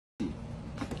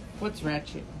What's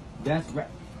ratchet? That's right.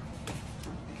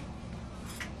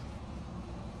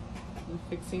 You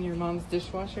fixing your mom's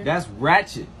dishwasher? That's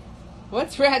ratchet.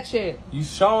 What's ratchet? You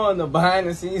showing the behind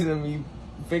the scenes of me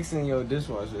fixing your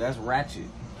dishwasher. That's ratchet.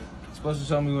 You're supposed to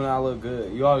show me when I look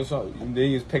good. You always show, then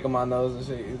you was picking my nose and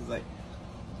shit. It's like,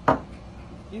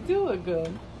 You do look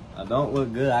good. I don't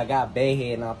look good. I got bad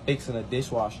head and I'm fixing a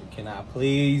dishwasher. Can I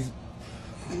please?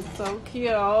 You're so cute.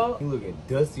 You looking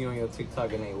dusty on your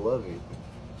TikTok and they love it.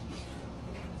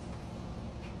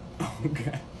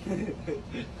 Okay.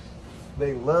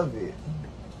 They love it.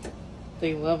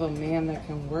 They love a man that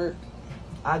can work.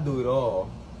 I do it all.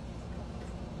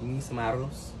 You need some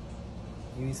arroz?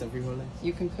 You need some frijoles?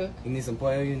 You can cook? You need some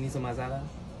pollo? You need some masala?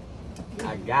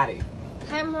 I got it.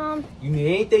 Hi, Mom. You need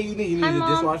anything you need. You need Hi, a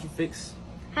Mom. dishwasher fixed.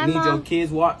 Hi, You need your Mom.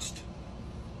 kids watched.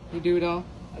 You do it all?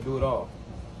 I do it all.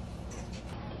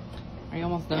 Are you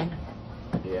almost done?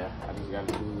 Yeah, I just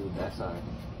gotta do that side.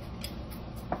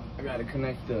 I gotta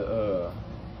connect the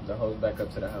hose back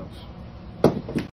up to the house.